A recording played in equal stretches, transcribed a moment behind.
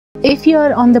If you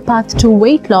are on the path to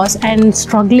weight loss and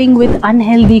struggling with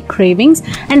unhealthy cravings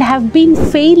and have been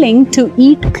failing to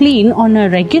eat clean on a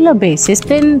regular basis,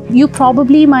 then you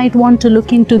probably might want to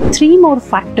look into 3 more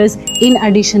factors in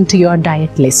addition to your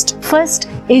diet list. First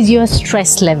is your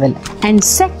stress level, and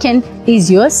second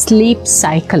is your sleep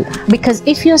cycle. Because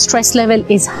if your stress level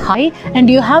is high and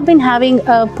you have been having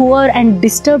a poor and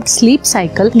disturbed sleep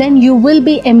cycle, then you will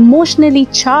be emotionally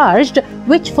charged,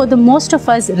 which for the most of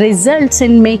us results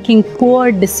in making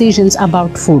poor decisions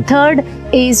about food. Third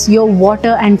is your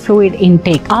water and fluid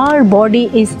intake. Our body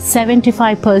is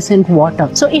 75% water.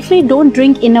 So if we don't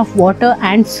drink enough water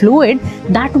and fluid,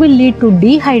 that will lead to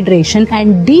dehydration,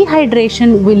 and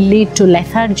dehydration will lead to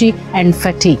lethargy and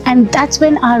fatigue. And that's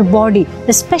when our body,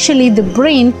 especially the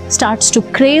brain, starts to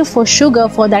crave for sugar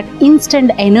for that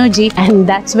instant energy, and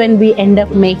that's when we end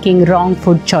up making wrong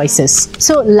food choices.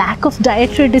 So lack of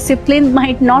dietary discipline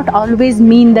might not always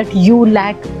mean that you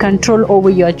lack control over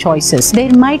your choices.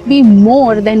 There might be more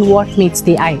than what meets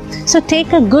the eye. So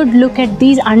take a good look at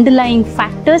these underlying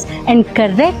factors and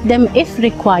correct them if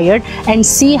required, and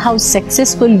see how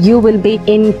successful you will be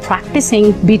in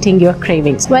practicing beating your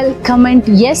cravings. Well, comment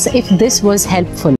yes if this was helpful.